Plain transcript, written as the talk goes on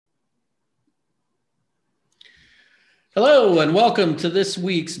Hello, and welcome to this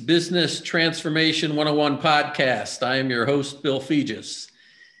week's Business Transformation 101 podcast. I am your host, Bill Fegis.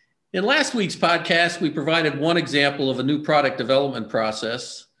 In last week's podcast, we provided one example of a new product development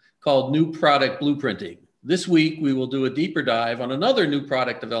process called new product blueprinting. This week, we will do a deeper dive on another new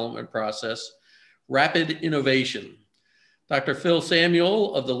product development process, rapid innovation. Dr. Phil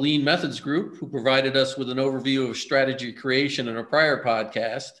Samuel of the Lean Methods Group, who provided us with an overview of strategy creation in a prior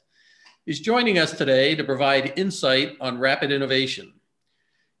podcast, is joining us today to provide insight on rapid innovation.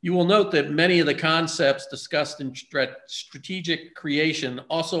 You will note that many of the concepts discussed in strategic creation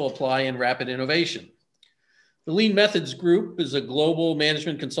also apply in rapid innovation. The Lean Methods Group is a global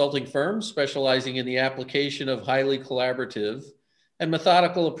management consulting firm specializing in the application of highly collaborative and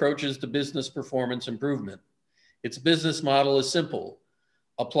methodical approaches to business performance improvement. Its business model is simple: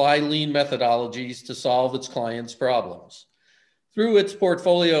 apply lean methodologies to solve its clients' problems. Through its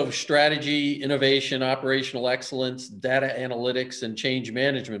portfolio of strategy, innovation, operational excellence, data analytics, and change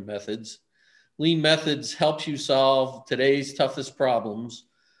management methods, Lean Methods helps you solve today's toughest problems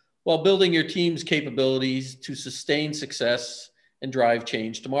while building your team's capabilities to sustain success and drive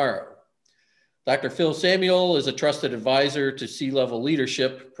change tomorrow. Dr. Phil Samuel is a trusted advisor to C-level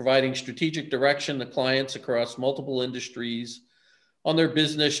leadership, providing strategic direction to clients across multiple industries on their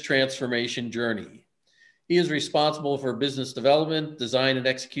business transformation journey. He is responsible for business development, design and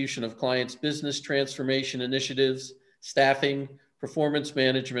execution of clients' business transformation initiatives, staffing, performance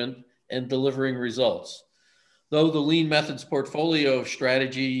management, and delivering results. Though the Lean Methods portfolio of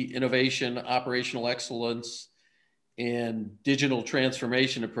strategy, innovation, operational excellence, and digital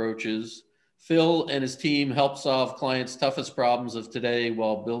transformation approaches, Phil and his team help solve clients' toughest problems of today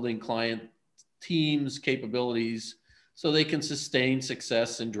while building client teams' capabilities so they can sustain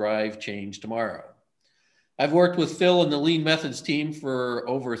success and drive change tomorrow. I've worked with Phil and the Lean Methods team for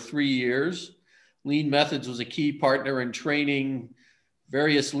over 3 years. Lean Methods was a key partner in training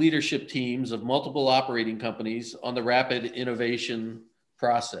various leadership teams of multiple operating companies on the rapid innovation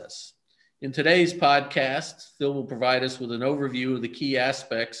process. In today's podcast, Phil will provide us with an overview of the key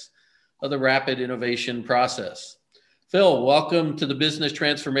aspects of the rapid innovation process. Phil, welcome to the Business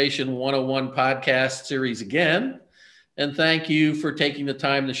Transformation 101 podcast series again. And thank you for taking the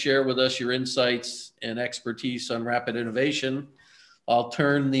time to share with us your insights and expertise on rapid innovation. I'll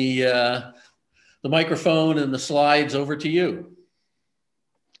turn the microphone and the slides over to you.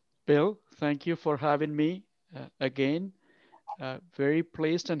 Bill, thank you for having me again. Very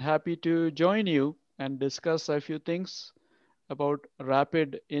pleased and happy to join you and discuss a few things about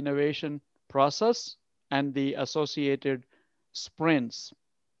rapid innovation process and the associated sprints.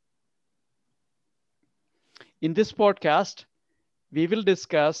 In this podcast, we will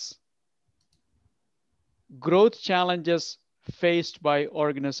discuss growth challenges faced by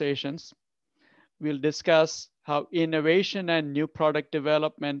organizations. We'll discuss how innovation and new product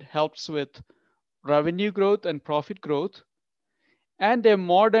development helps with revenue growth and profit growth, and a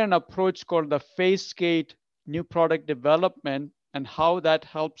modern approach called the phase gate new product development and how that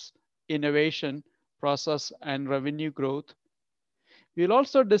helps innovation process and revenue growth. We'll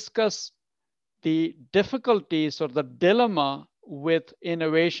also discuss the difficulties or the dilemma with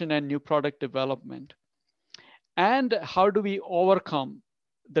innovation and new product development, and how do we overcome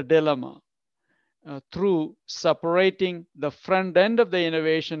the dilemma through separating the front end of the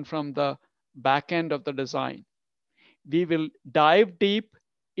innovation from the back end of the design. We will dive deep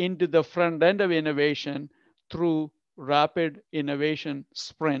into the front end of innovation through rapid innovation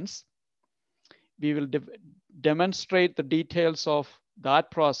sprints. We will demonstrate the details of that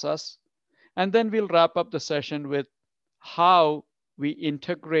process, and then we'll wrap up the session with how we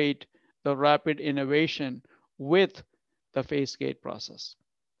integrate the rapid innovation with the phase gate process.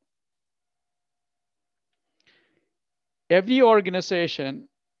 Every organization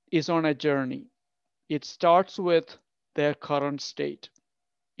is on a journey. It starts with their current state.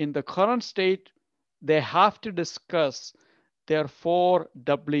 In the current state, they have to discuss their 4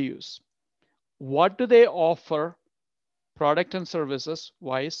 W's. What do they offer, product and services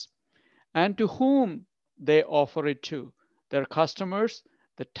wise, and to whom they offer it to? Their customers,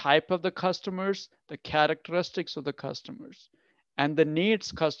 the type of the customers, the characteristics of the customers, and the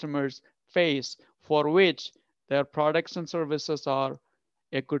needs customers face for which their products and services are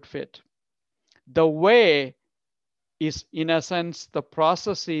a good fit. The way is, in a sense, the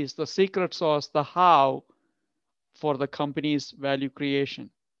processes, the secret sauce, the how for the company's value creation.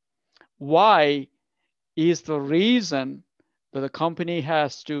 Why is the reason that the company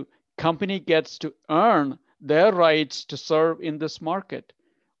gets to earn their rights to serve in this market.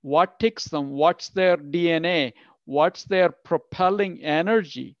 What ticks them? What's their DNA? What's their propelling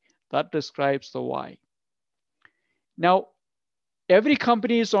energy? That describes the why. Now, every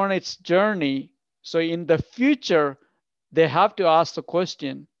company is on its journey. So in the future, they have to ask the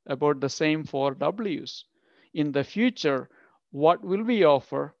question about the same 4Ws. In the future, what will we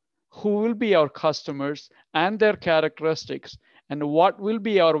offer? Who will be our customers and their characteristics? And what will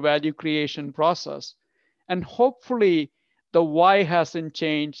be our value creation process? And hopefully, the why hasn't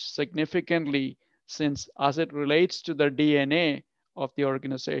changed significantly since as it relates to the DNA of the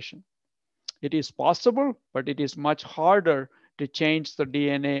organization. It is possible, but it is much harder to change the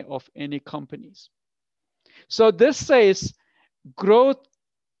DNA of any companies. So this says growth,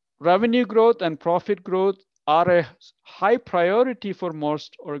 revenue growth, and profit growth are a high priority for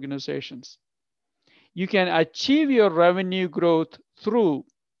most organizations. You can achieve your revenue growth through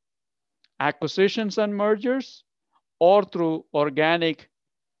acquisitions and mergers or through organic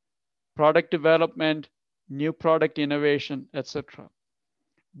product development, new product innovation, etc.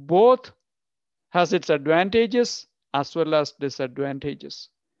 Both has its advantages as well as disadvantages.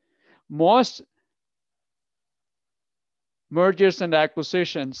 Most mergers and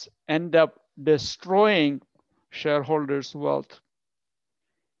acquisitions end up destroying shareholders' wealth.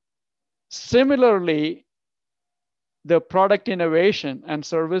 Similarly, the product innovation and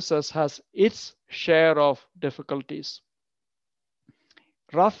services has its share of difficulties.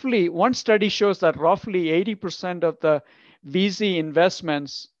 Roughly, one study shows that roughly 80% of the VC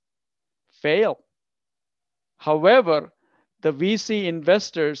investments fail. However, the VC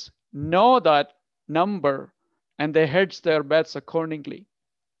investors know that number and they hedge their bets accordingly.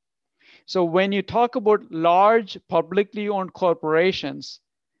 So when you talk about large publicly owned corporations,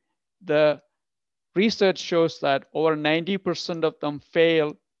 the research shows that over 90% of them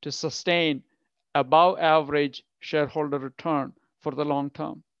fail to sustain above average shareholder return for the long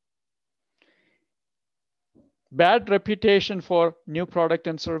term. Bad reputation for new product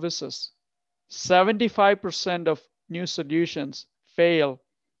and services. 75% of new solutions fail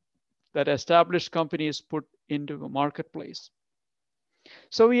that established companies put into the marketplace.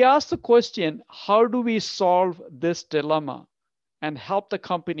 So we ask the question, how do we solve this dilemma and help the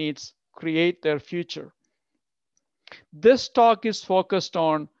companies create their future? This talk is focused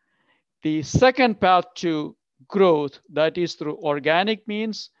on the second path to growth, that is through organic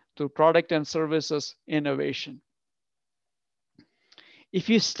means, through product and services innovation. If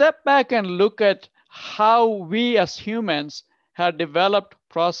you step back and look at how we as humans have developed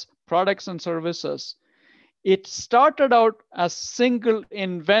products and services, it started out as single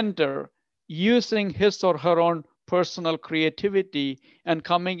inventor using his or her own personal creativity and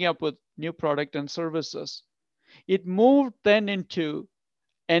coming up with new product and services. It moved then into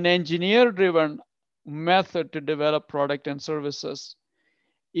an engineer-driven method to develop product and services.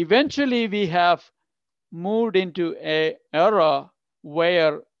 Eventually, we have moved into an era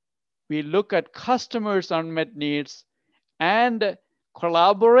where we look at customers' unmet needs and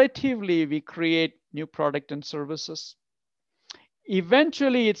collaboratively we create new product and services.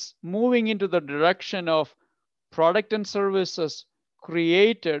 Eventually, it's moving into the direction of product and services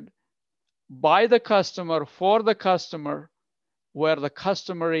created by the customer for the customer, where the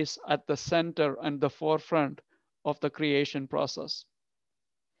customer is at the center and the forefront of the creation process.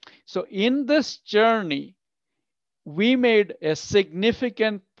 So in this journey, we made a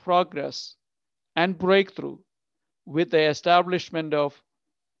significant progress and breakthrough with the establishment of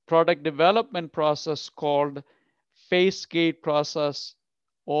product development process called phase gate process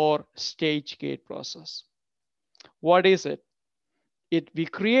or stage gate process. What is it? We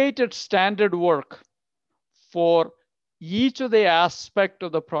created standard work for each of the aspects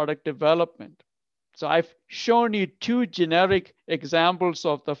of the product development. So I've shown you two generic examples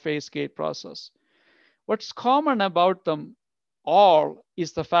of the phase gate process. What's common about them all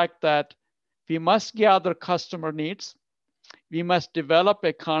is the fact that we must gather customer needs, we must develop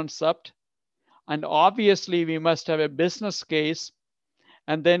a concept, and obviously we must have a business case,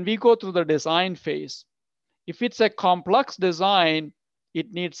 and then we go through the design phase. If it's a complex design,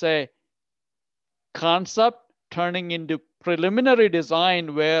 it needs a concept turning into preliminary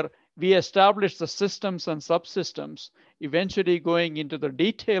design where we establish the systems and subsystems, eventually going into the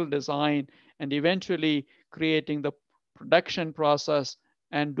detailed design and eventually creating the production process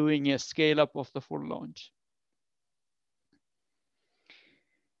and doing a scale up of the full launch.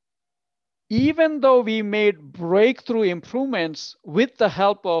 Even though we made breakthrough improvements with the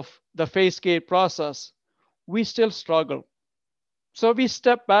help of the phase gate process, we still struggle. So we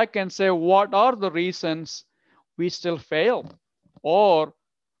step back and say, what are the reasons we still fail? Or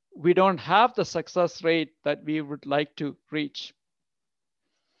we don't have the success rate that we would like to reach.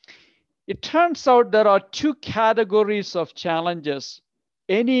 It turns out there are two categories of challenges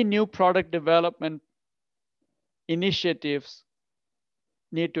any new product development initiatives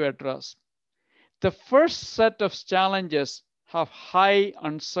need to address. The first set of challenges have high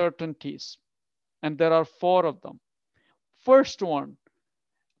uncertainties, and there are 4 of them. First one,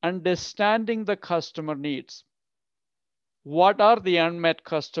 understanding the customer needs. What are the unmet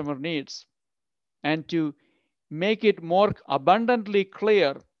customer needs? And to make it more abundantly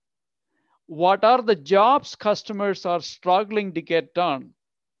clear, what are the jobs customers are struggling to get done?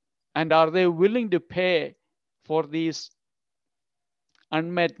 And are they willing to pay for these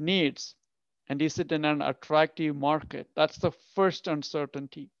unmet needs? And is it in an attractive market? That's the first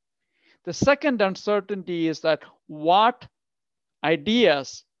uncertainty. The second uncertainty is that what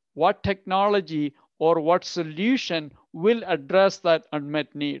ideas, what technology, or what solution will address that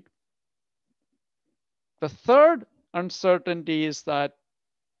unmet need. The third uncertainty is that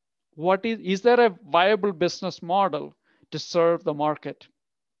is there a viable business model to serve the market?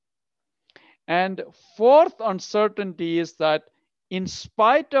 And fourth uncertainty is that in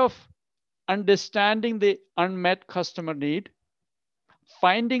spite of understanding the unmet customer need,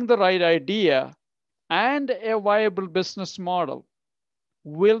 finding the right idea, and a viable business model,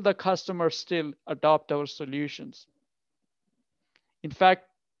 will the customer still adopt our solutions? In fact,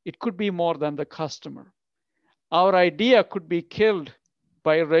 it could be more than the customer. Our idea could be killed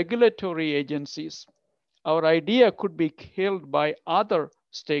by regulatory agencies. Our idea could be killed by other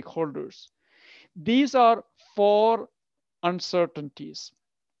stakeholders. These are 4 uncertainties.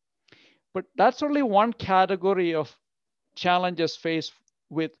 But that's only one category of challenges faced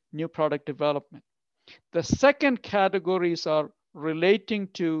with new product development. The second categories are relating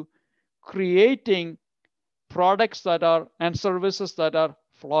to creating products that are and services that are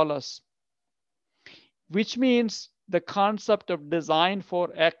flawless, which means the concept of design for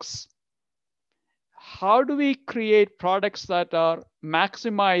X. How do we create products that are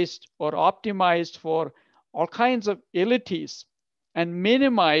maximized or optimized for all kinds of entities and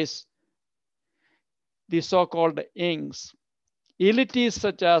minimize the so-called INGs? Entities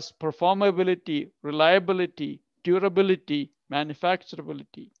such as performability, reliability, durability,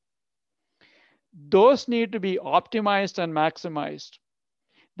 manufacturability. Those need to be optimized and maximized.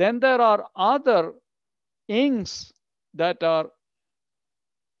 Then there are other INGs that are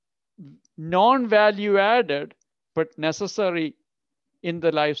non-value added but necessary in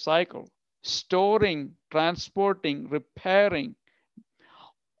the life cycle. Storing, transporting, repairing,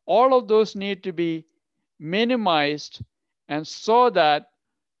 all of those need to be minimized, and so that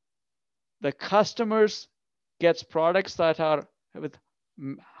the customers gets products that are with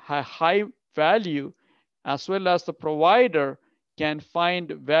high value, as well as the provider can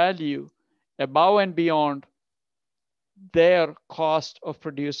find value above and beyond their cost of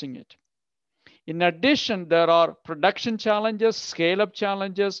producing it. In addition, there are production challenges, scale-up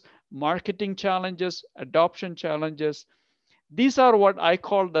challenges, marketing challenges, adoption challenges. These are what I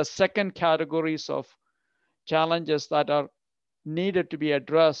call the second categories of challenges that are needed to be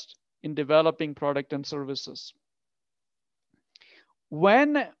addressed in developing product and services.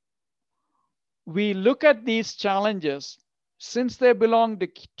 When we look at these challenges, since they belong to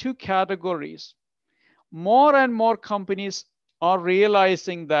 2 categories, more and more companies are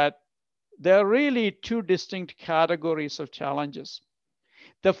realizing that there are really 2 distinct categories of challenges.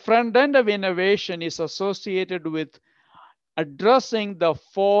 The front end of innovation is associated with addressing the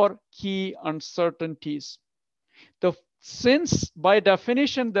 4 key uncertainties. Since by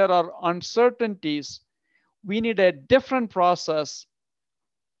definition there are uncertainties, we need a different process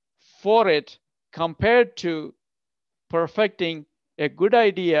for it compared to perfecting a good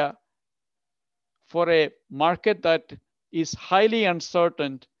idea for a market that is highly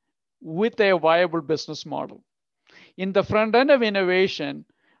uncertain with a viable business model. In the front end of innovation,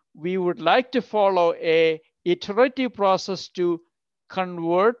 we would like to follow a iterative process to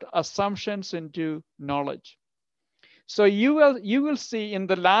convert assumptions into knowledge. So you will see in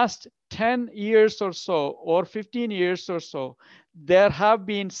the last 10 years or so, or 15 years or so, there have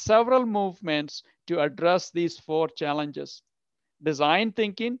been several movements to address these 4 challenges. Design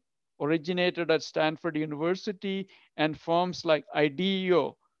thinking originated at Stanford University and firms like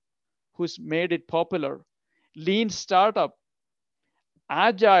IDEO, who's made it popular. Lean startup,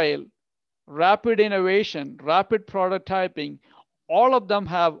 agile, rapid innovation, rapid prototyping, all of them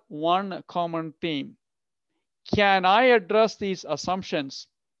have one common theme. Can I address these assumptions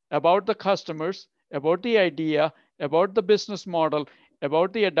about the customers, about the idea, about the business model,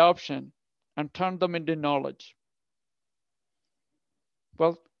 about the adoption, and turn them into knowledge?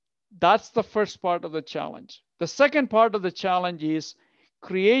 Well, that's the first part of the challenge. The second part of the challenge is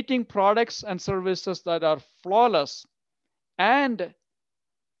creating products and services that are flawless, and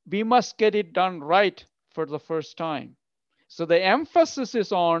we must get it done right for the first time. So the emphasis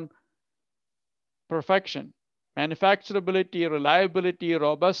is on perfection, manufacturability, reliability,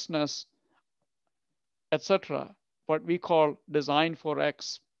 robustness, etc., what we call design for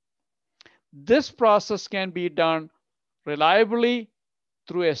X. This process can be done reliably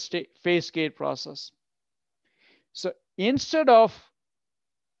through a phase gate process. So instead of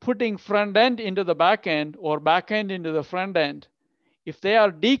putting front end into the back end or back end into the front end, if they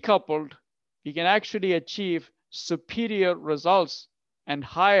are decoupled, we can actually achieve superior results and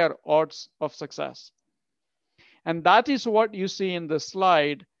higher odds of success. And that is what you see in the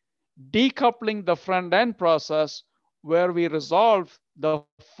slide, decoupling the front end process, where we resolve the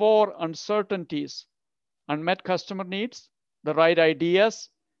 4 uncertainties: unmet customer needs, the right ideas,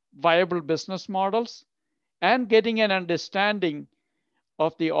 viable business models, and getting an understanding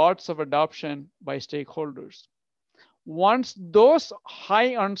of the odds of adoption by stakeholders. Once those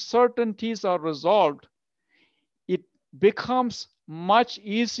high uncertainties are resolved, it becomes much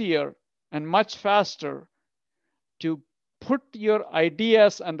easier and much faster to put your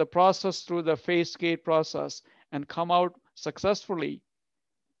ideas and the process through the phase gate process and come out successfully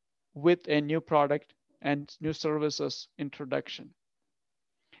with a new product and new services introduction.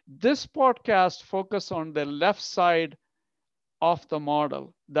 This podcast focuses on the left side of the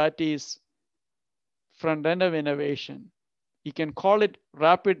model, that is front end of innovation. You can call it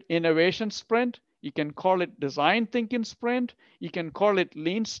rapid innovation sprint. You can call it design thinking sprint. You can call it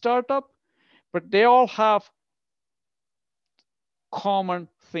lean startup, but they all have common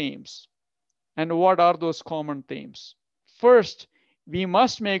themes. And what are those common themes? First, we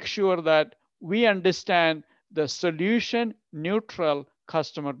must make sure that we understand the solution neutral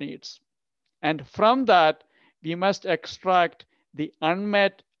customer needs. And from that, we must extract the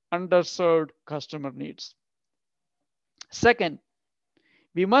unmet, underserved customer needs. Second,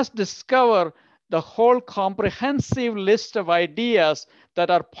 we must discover the whole comprehensive list of ideas that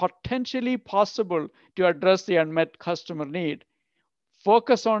are potentially possible to address the unmet customer need.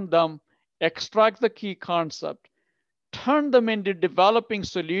 Focus on them, extract the key concept, turn them into developing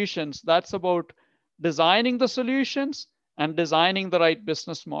solutions. That's about designing the solutions and designing the right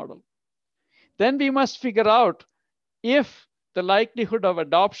business model. Then we must figure out if the likelihood of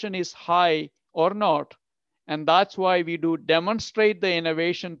adoption is high or not. And that's why we do demonstrate the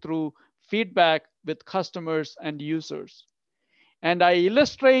innovation through feedback with customers and users. And I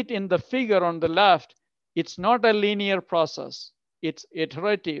illustrate in the figure on the left, it's not a linear process. It's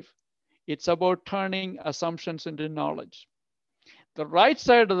iterative. It's about turning assumptions into knowledge. The right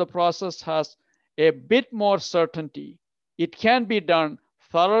side of the process has a bit more certainty. It can be done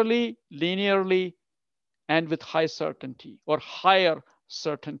thoroughly, linearly, and with high certainty or higher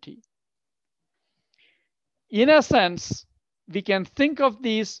certainty. In a sense, we can think of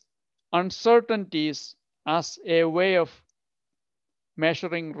these uncertainties as a way of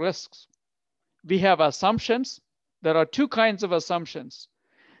measuring risks. We have assumptions. There are 2 kinds of assumptions.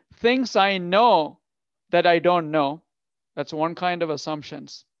 Things I know that I don't know. That's one kind of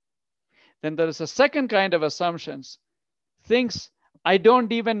assumptions. Then there is a second kind of assumptions. Things I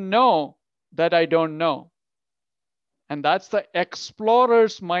don't even know that I don't know. And that's the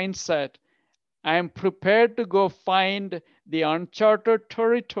explorer's mindset. I am prepared to go find the uncharted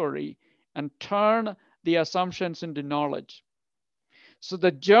territory and turn the assumptions into knowledge. So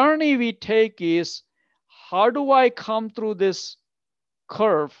the journey we take is, how do I come through this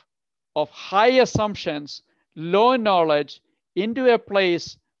curve of high assumptions, low knowledge, into a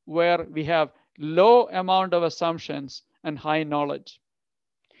place where we have low amount of assumptions and high knowledge?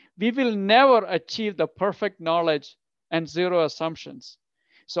 We will never achieve the perfect knowledge and 0 assumptions.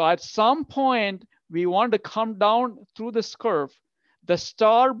 So at some point, we want to come down through this curve. The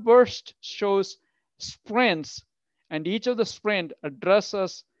starburst shows sprints, and each of the sprint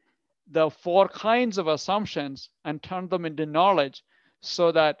addresses the 4 kinds of assumptions and turn them into knowledge,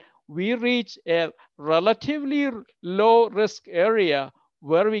 so that we reach a relatively low risk area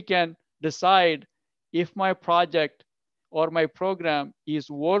where we can decide if my project or my program is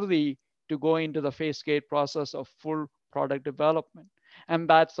worthy to go into the phase gate process of full product development. And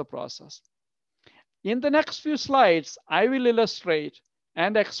that's the process. In the next few slides, I will illustrate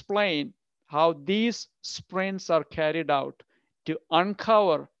and explain how these sprints are carried out to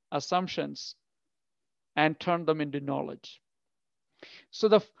uncover assumptions and turn them into knowledge. So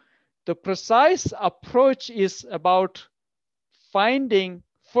the precise approach is about finding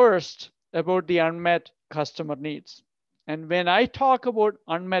first about the unmet customer needs. And when I talk about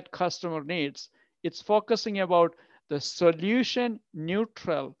unmet customer needs, it's focusing about the solution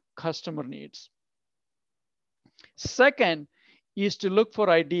neutral customer needs. Second is to look for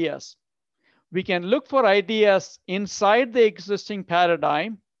ideas. We can look for ideas inside the existing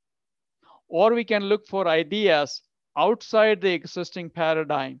paradigm, or we can look for ideas outside the existing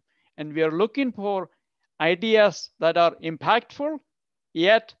paradigm. And we are looking for ideas that are impactful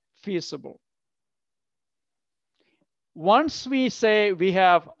yet feasible. Once we say we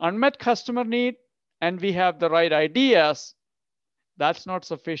have unmet customer need and we have the right ideas, that's not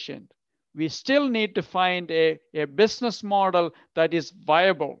sufficient. We still need to find a business model that is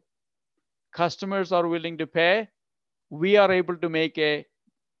viable. Customers are willing to pay. We are able to make a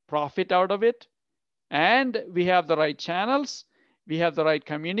profit out of it. And we have the right channels. We have the right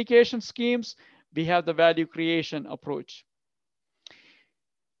communication schemes. We have the value creation approach.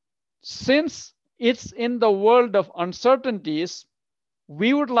 Since it's in the world of uncertainties,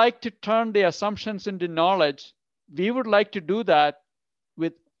 we would like to turn the assumptions into knowledge. We would like to do that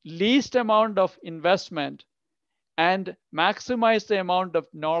with least amount of investment and maximize the amount of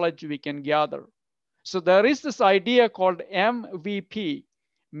knowledge we can gather. So there is this idea called MVP,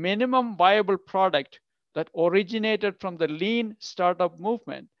 minimum viable product, that originated from the lean startup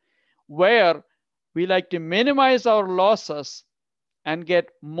movement, where we like to minimize our losses and get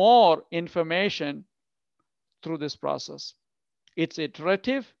more information through this process. It's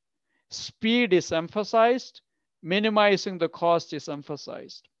iterative, speed is emphasized, minimizing the cost is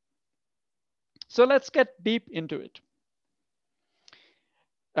emphasized. So let's get deep into it.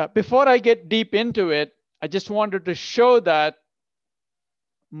 Before I get deep into it, I just wanted to show that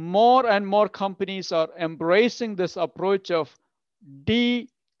more and more companies are embracing this approach of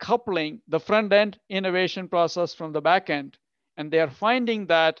decoupling the front-end innovation process from the back-end. And they are finding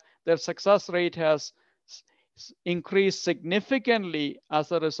that their success rate has increased significantly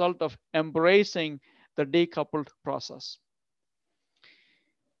as a result of embracing the decoupled process.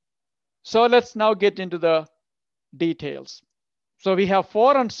 So let's now get into the details. So we have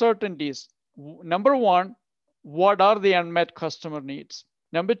 4 uncertainties. Number 1, what are the unmet customer needs?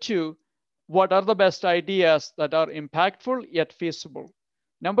 Number 2, what are the best ideas that are impactful yet feasible?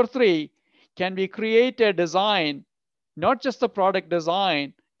 Number 3, can we create a design, not just a product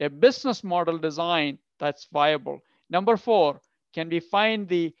design, a business model design that's viable? Number 4, can we find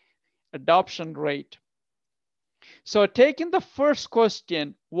the adoption rate? So taking the first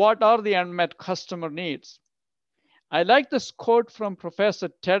question, what are the unmet customer needs? I like this quote from Professor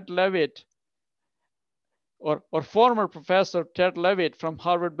Ted Levitt, or former Professor Ted Levitt from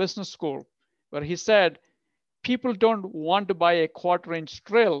Harvard Business School, where he said, people don't want to buy a 1/4-inch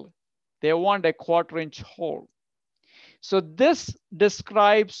drill, they want a 1/4-inch hole. So this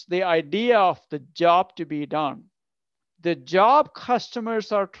describes the idea of the job to be done. The job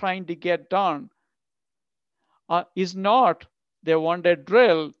customers are trying to get done is not they want a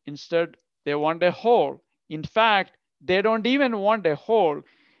drill, instead they want a hole. In fact, they don't even want a hole.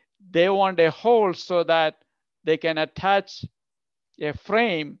 They want a hole so that they can attach a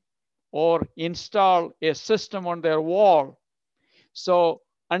frame or install a system on their wall. So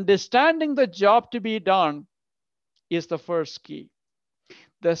understanding the job to be done is the first key.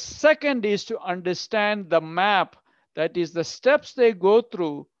 The second is to understand the map, that is the steps they go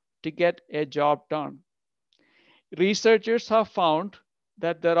through to get a job done. Researchers have found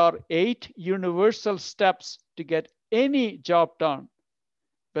that there are 8 universal steps to get any job done.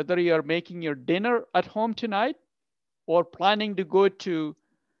 Whether you are making your dinner at home tonight, or planning to go to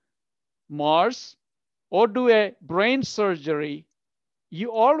Mars, or do a brain surgery,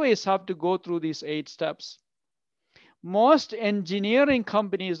 you always have to go through these 8 steps. Most engineering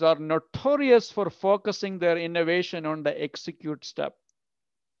companies are notorious for focusing their innovation on the execute step.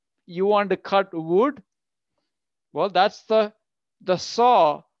 You want to cut wood? Well, that's the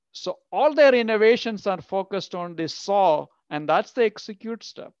saw. So all their innovations are focused on this saw, and that's the execute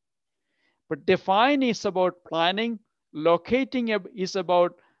step. But define is about planning, locating is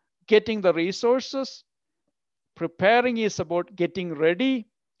about getting the resources, preparing is about getting ready,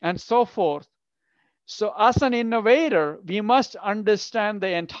 and so forth. So as an innovator, we must understand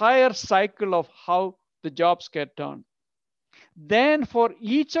the entire cycle of how the jobs get done. Then for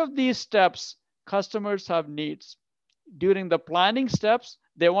each of these steps, customers have needs. During the planning steps,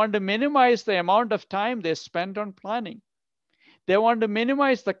 they want to minimize the amount of time they spend on planning. They want to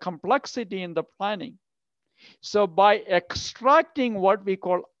minimize the complexity in the planning. So by extracting what we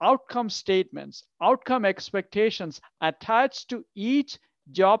call outcome statements, outcome expectations attached to each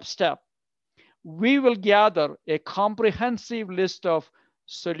job step, we will gather a comprehensive list of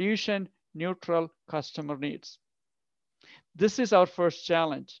solution neutral customer needs. This is our first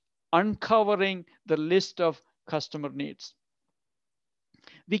challenge, uncovering the list of customer needs.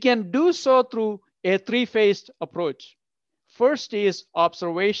 We can do so through a 3-phased approach. First is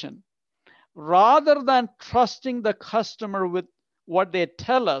observation. Rather than trusting the customer with what they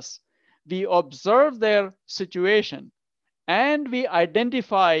tell us, we observe their situation and we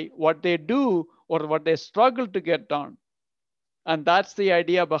identify what they do or what they struggle to get done. And that's the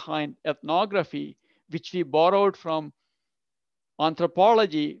idea behind ethnography, which we borrowed from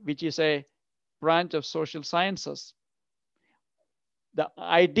anthropology, which is a branch of social sciences. The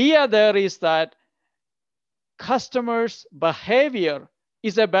idea there is that customers' behavior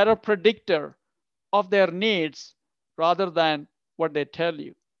is a better predictor of their needs rather than what they tell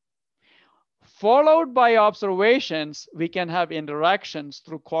you. Followed by observations, we can have interactions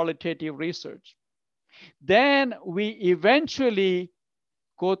through qualitative research. Then we eventually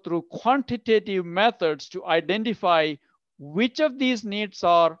go through quantitative methods to identify which of these needs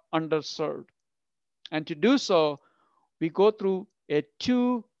are underserved. And to do so, we go through a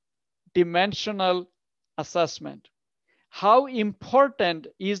two-dimensional assessment. How important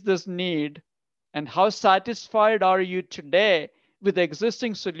is this need, and how satisfied are you today with the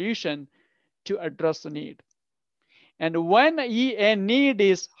existing solution to address the need? And when a need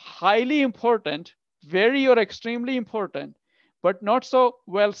is highly important, very or extremely important, but not so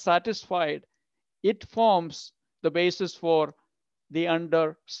well satisfied, it forms the basis for the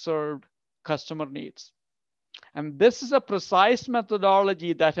underserved customer needs. And this is a precise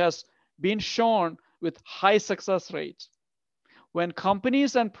methodology that has been shown with high success rates. When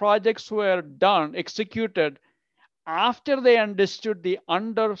companies and projects were executed after they understood the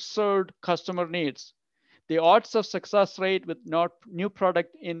underserved customer needs, the odds of success rate with new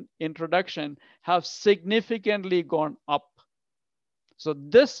product introduction have significantly gone up. So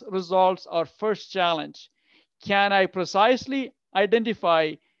this resolves our first challenge. Can I precisely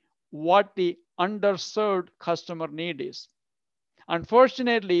identify what the underserved customer need is?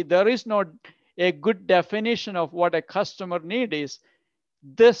 Unfortunately, there is not a good definition of what a customer need is.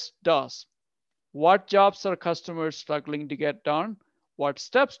 This does. What jobs are customers struggling to get done? What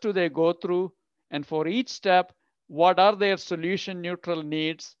steps do they go through? And for each step, what are their solution neutral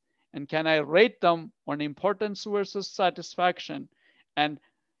needs? And can I rate them on importance versus satisfaction and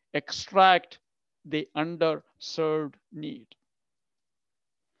extract the underserved need?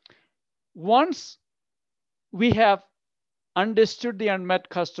 Once we have understood the unmet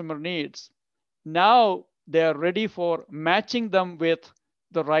customer needs, now they are ready for matching them with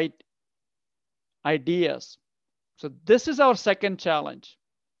the right ideas. So this is our second challenge.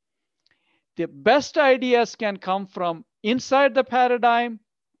 The best ideas can come from inside the paradigm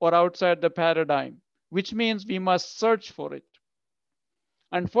or outside the paradigm, which means we must search for it.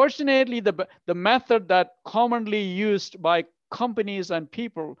 Unfortunately, the method that commonly used by companies and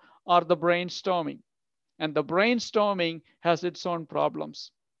people are the brainstorming. And the brainstorming has its own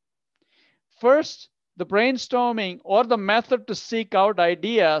problems. First, the brainstorming or the method to seek out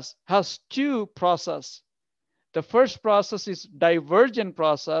ideas has two processes. The first process is divergent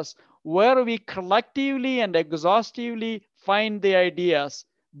process, where we collectively and exhaustively find the ideas,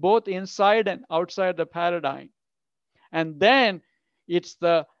 both inside and outside the paradigm. And then it's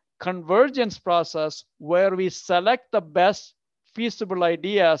the convergence process, where we select the best feasible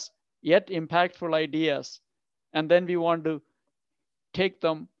ideas, yet impactful ideas. And then we want to take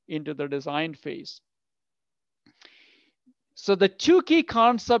them into the design phase. So the two key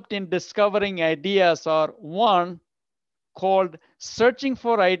concepts in discovering ideas are, one, called searching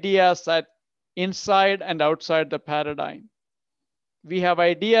for ideas at inside and outside the paradigm. We have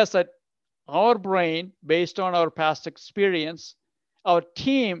ideas at our brain based on our past experience. Our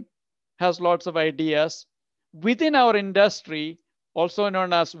team has lots of ideas. Within our industry, also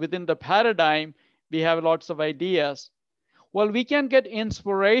known as within the paradigm, we have lots of ideas. Well, we can get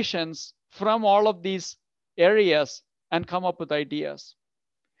inspirations from all of these areas and come up with ideas.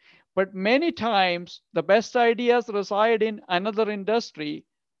 But many times, the best ideas reside in another industry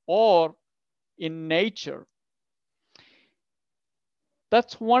or in nature.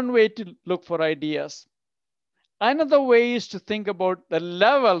 That's one way to look for ideas. Another way is to think about the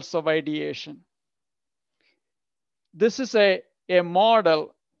levels of ideation. This is a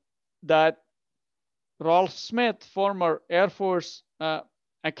model that Rolf Smith, former Air Force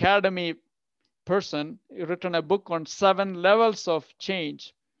Academy person, written a book on 7 levels of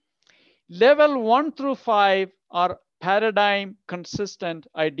change. Level 1 through 5 are paradigm consistent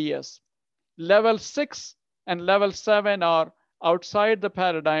ideas. Level 6 and level 7 are outside the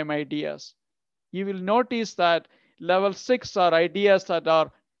paradigm ideas. You will notice that level 6 are ideas that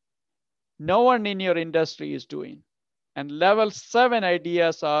are no one in your industry is doing. And level 7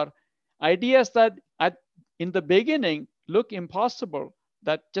 ideas are ideas that in the beginning look impossible,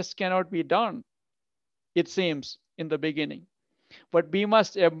 that just cannot be done, it seems, in the beginning. But we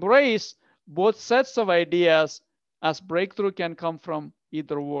must embrace both sets of ideas, as breakthrough can come from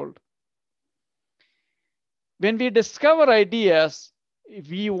either world. When we discover ideas,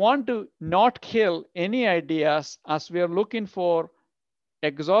 we want to not kill any ideas, as we are looking for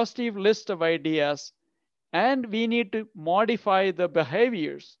exhaustive list of ideas, and we need to modify the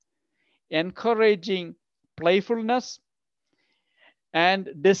behaviors, encouraging playfulness and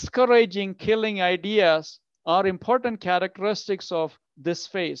discouraging killing ideas are important characteristics of this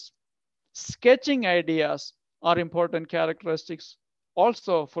phase. Sketching ideas are important characteristics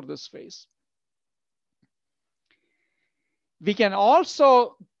also for this phase. We can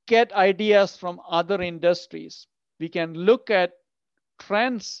also get ideas from other industries. We can look at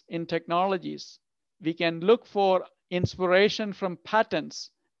trends in technologies. We can look for inspiration from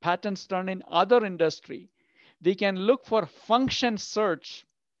patents done in other industry. We can look for function search.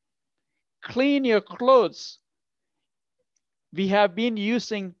 Clean your clothes. We have been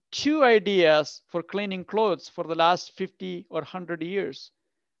using 2 ideas for cleaning clothes for the last 50 or 100 years,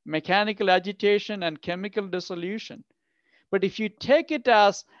 mechanical agitation and chemical dissolution. But if you take it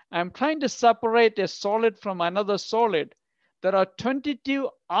as I'm trying to separate a solid from another solid, there are 22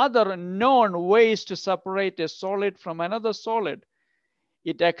 other known ways to separate a solid from another solid.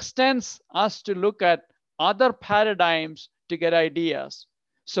 It extends us to look at other paradigms to get ideas.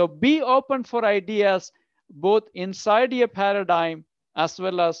 So be open for ideas both inside your paradigm as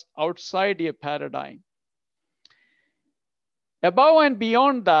well as outside your paradigm. Above and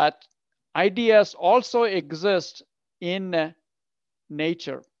beyond that, ideas also exist in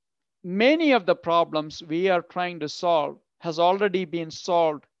nature. Many of the problems we are trying to solve has already been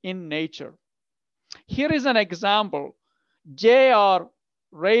solved in nature. Here is an example. JR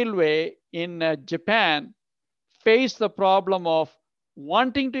Railway in Japan faced the problem of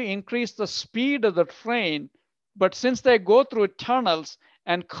wanting to increase the speed of the train, but since they go through tunnels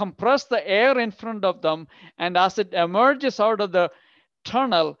and compress the air in front of them, and as it emerges out of the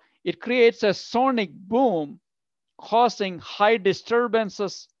tunnel, it creates a sonic boom, causing high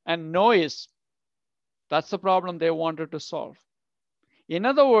disturbances and noise. That's the problem they wanted to solve. In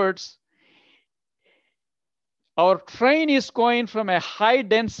other words, our train is going from a high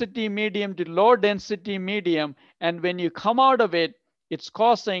density medium to low density medium, and when you come out of it, it's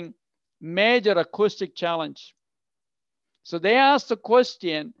causing major acoustic challenge. So they asked the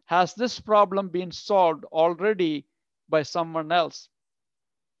question, has this problem been solved already by someone else?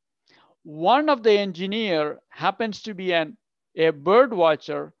 One of the engineer happens to be a bird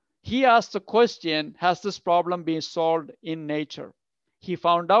watcher. He asked the question, has this problem been solved in nature? He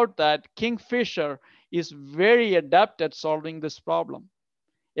found out that kingfisher is very adept at solving this problem.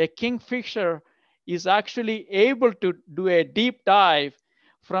 A kingfisher is actually able to do a deep dive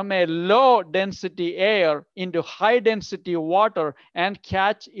from a low density air into high density water and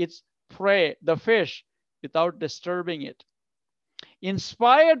catch its prey, the fish, without disturbing it.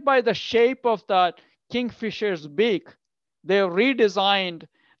 Inspired by the shape of the kingfisher's beak, they redesigned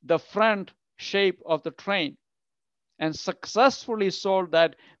the front shape of the train and successfully solved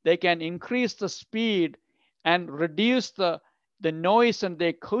that they can increase the speed and reduce the noise and the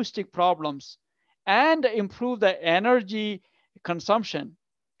acoustic problems and improve the energy consumption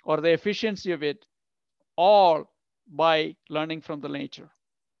or the efficiency of it, all by learning from the nature.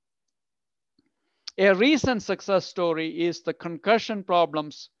 A recent success story is the concussion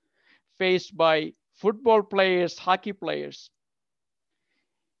problems faced by football players, hockey players.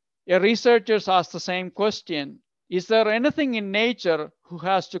 Researchers asked the same question. Is there anything in nature who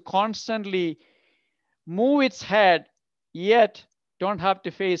has to constantly move its head yet don't have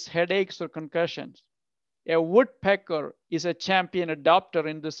to face headaches or concussions? A woodpecker is a champion adopter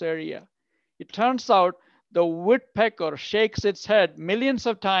in this area. It turns out the woodpecker shakes its head millions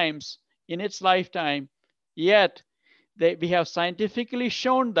of times in its lifetime, yet we have scientifically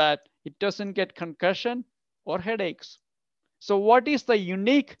shown that it doesn't get concussion or headaches. So what is the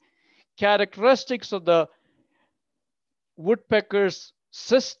unique characteristics of the woodpecker's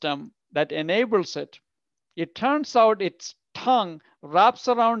system that enables it? It turns out its tongue wraps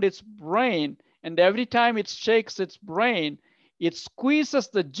around its brain, and every time it shakes its brain, it squeezes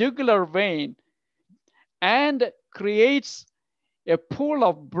the jugular vein and creates a pool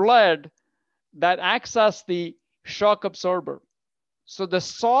of blood that acts as the shock absorber. So the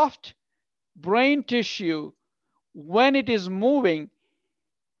soft brain tissue, when it is moving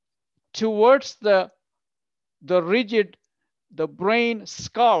towards the rigid, the brain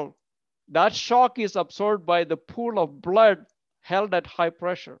skull, that shock is absorbed by the pool of blood held at high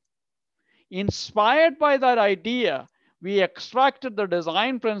pressure. Inspired by that idea, we extracted the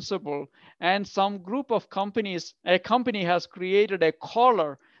design principle, and some group of companies, a company has created a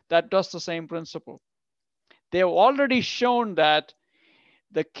collar that does the same principle. They have already shown that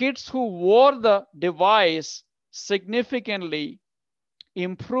the kids who wore the device significantly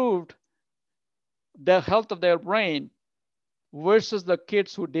improved the health of their brain versus the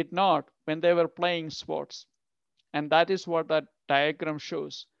kids who did not when they were playing sports. And that is what that diagram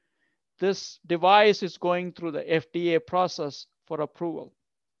shows. This device is going through the FDA process for approval.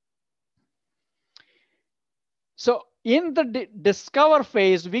 So in the discover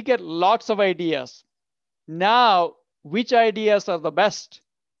phase, we get lots of ideas. Now, which ideas are the best,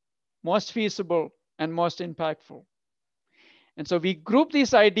 most feasible, and most impactful? And so we group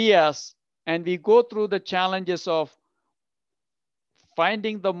these ideas and we go through the challenges of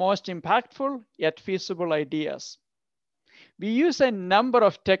finding the most impactful yet feasible ideas. We use a number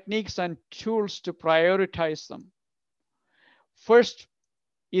of techniques and tools to prioritize them. First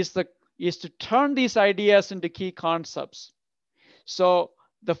is to turn these ideas into key concepts. So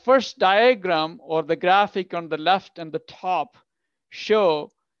the first diagram or the graphic on the left and the top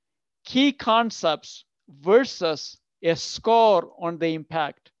show key concepts versus a score on the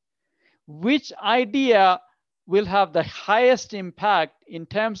impact. Which idea will have the highest impact in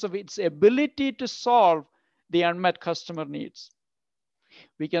terms of its ability to solve the unmet customer needs?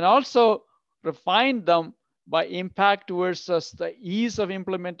 We can also refine them by impact versus the ease of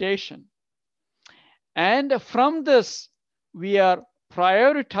implementation. And from this, we are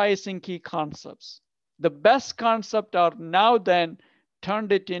prioritizing key concepts. The best concept are now then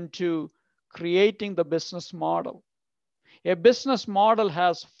turned it into creating the business model. A business model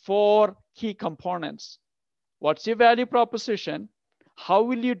has 4 key components. What's your value proposition? How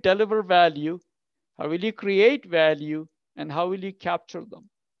will you deliver value? How will you create value? And how will you capture them?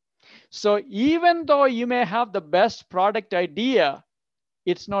 So even though you may have the best product idea,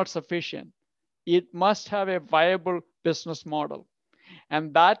 it's not sufficient. It must have a viable business model.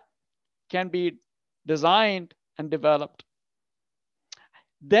 And that can be designed and developed.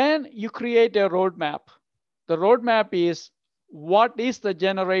 Then you create a roadmap. The roadmap is, what is the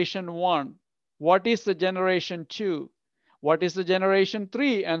generation 1? What is the generation 2? What is the generation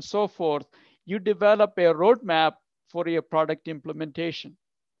 3? And so forth. You develop a roadmap for your product implementation.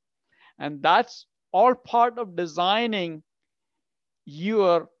 And that's all part of designing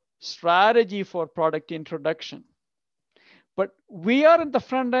your strategy for product introduction. But we are at the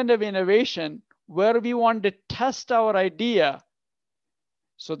front end of innovation where we want to test our idea.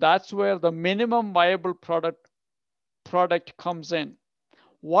 So that's where the minimum viable product comes in.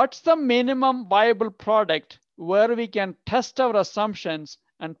 What's the minimum viable product where we can test our assumptions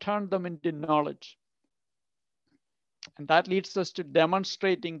and turn them into knowledge? And that leads us to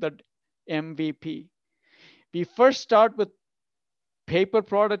demonstrating the MVP. We first start with paper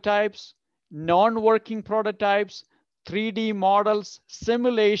prototypes, non-working prototypes, 3D models,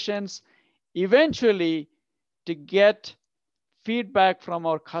 simulations, eventually to get feedback from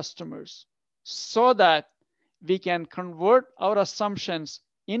our customers so that we can convert our assumptions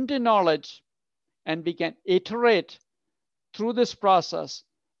into knowledge and we can iterate through this process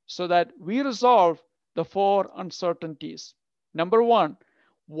so that we resolve the 4 uncertainties. Number 1,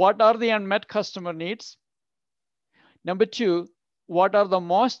 what are the unmet customer needs? Number 2, what are the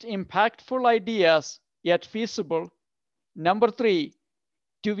most impactful ideas yet feasible? Number 3,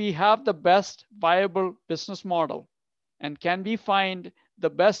 do we have the best viable business model? And can we find the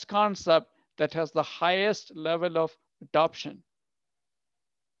best concept that has the highest level of adoption?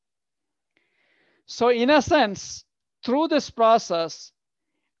 So in a sense, through this process,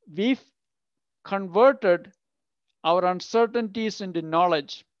 we've converted our uncertainties into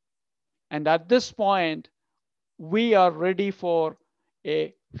knowledge. And at this point, we are ready for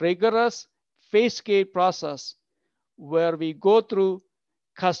a rigorous phase gate process where we go through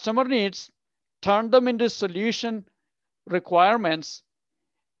customer needs, turn them into solution requirements,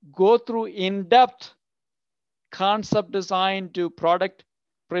 go through in-depth concept design to product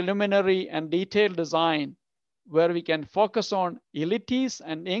preliminary and detailed design, where we can focus on utilities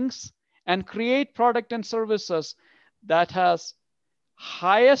and inks and create product and services that has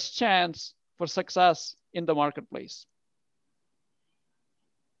highest chance for success in the marketplace.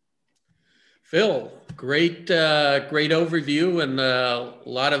 Phil, great overview and a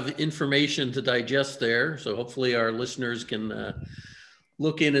lot of information to digest there. So hopefully our listeners can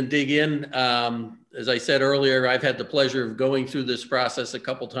look in and dig in. As I said earlier, I've had the pleasure of going through this process a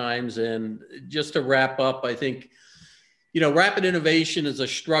couple times. And just to wrap up, I think, rapid innovation is a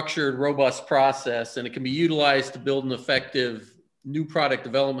structured, robust process, and it can be utilized to build an effective new product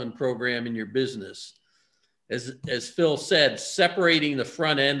development program in your business. As Phil said, separating the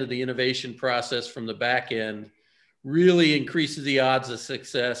front end of the innovation process from the back end really increases the odds of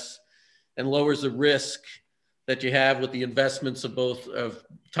success and lowers the risk that you have with the investments of both of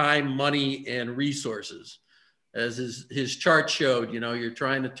time, money, and resources. As his chart showed, you're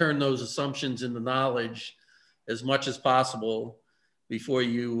trying to turn those assumptions into knowledge as much as possible before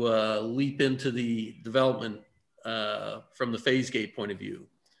you leap into the development from the phase gate point of view.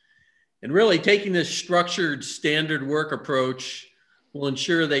 And really taking this structured standard work approach will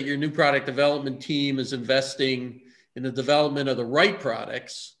ensure that your new product development team is investing in the development of the right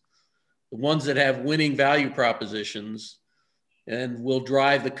products, the ones that have winning value propositions, and will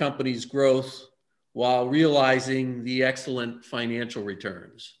drive the company's growth while realizing the excellent financial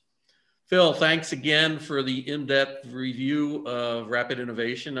returns. Phil, thanks again for the in-depth review of Rapid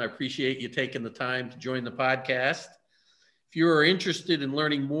Innovation. I appreciate you taking the time to join the podcast. If you are interested in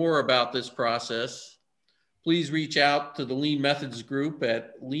learning more about this process, please reach out to the Lean Methods group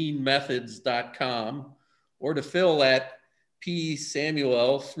at leanmethods.com or to Phil at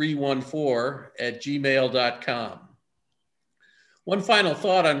psamuel314@gmail.com. One final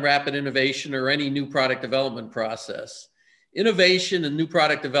thought on rapid innovation or any new product development process. Innovation and new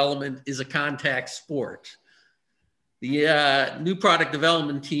product development is a contact sport. The new product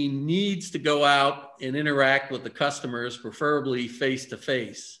development team needs to go out and interact with the customers, preferably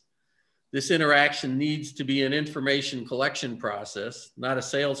face-to-face. This interaction needs to be an information collection process, not a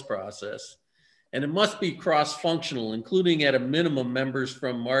sales process. And it must be cross-functional, including at a minimum members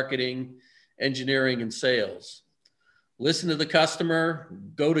from marketing, engineering, and sales. Listen to the customer,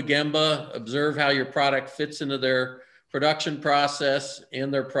 go to Gemba, observe how your product fits into their production process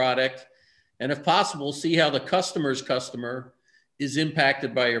and their product, and if possible, see how the customer's customer is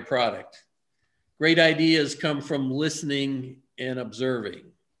impacted by your product. Great ideas come from listening and observing.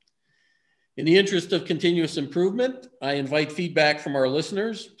 In the interest of continuous improvement, I invite feedback from our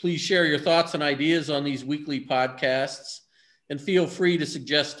listeners. Please share your thoughts and ideas on these weekly podcasts, and feel free to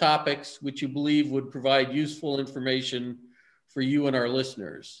suggest topics which you believe would provide useful information for you and our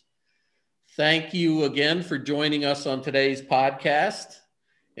listeners. Thank you again for joining us on today's podcast.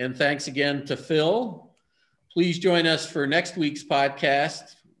 And thanks again to Phil. Please join us for next week's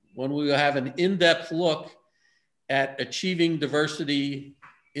podcast when we will have an in-depth look at achieving diversity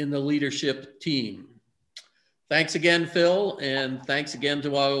in the leadership team. Thanks again, Phil, and thanks again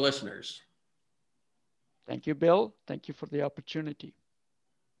to all our listeners. Thank you, Bill. Thank you for the opportunity.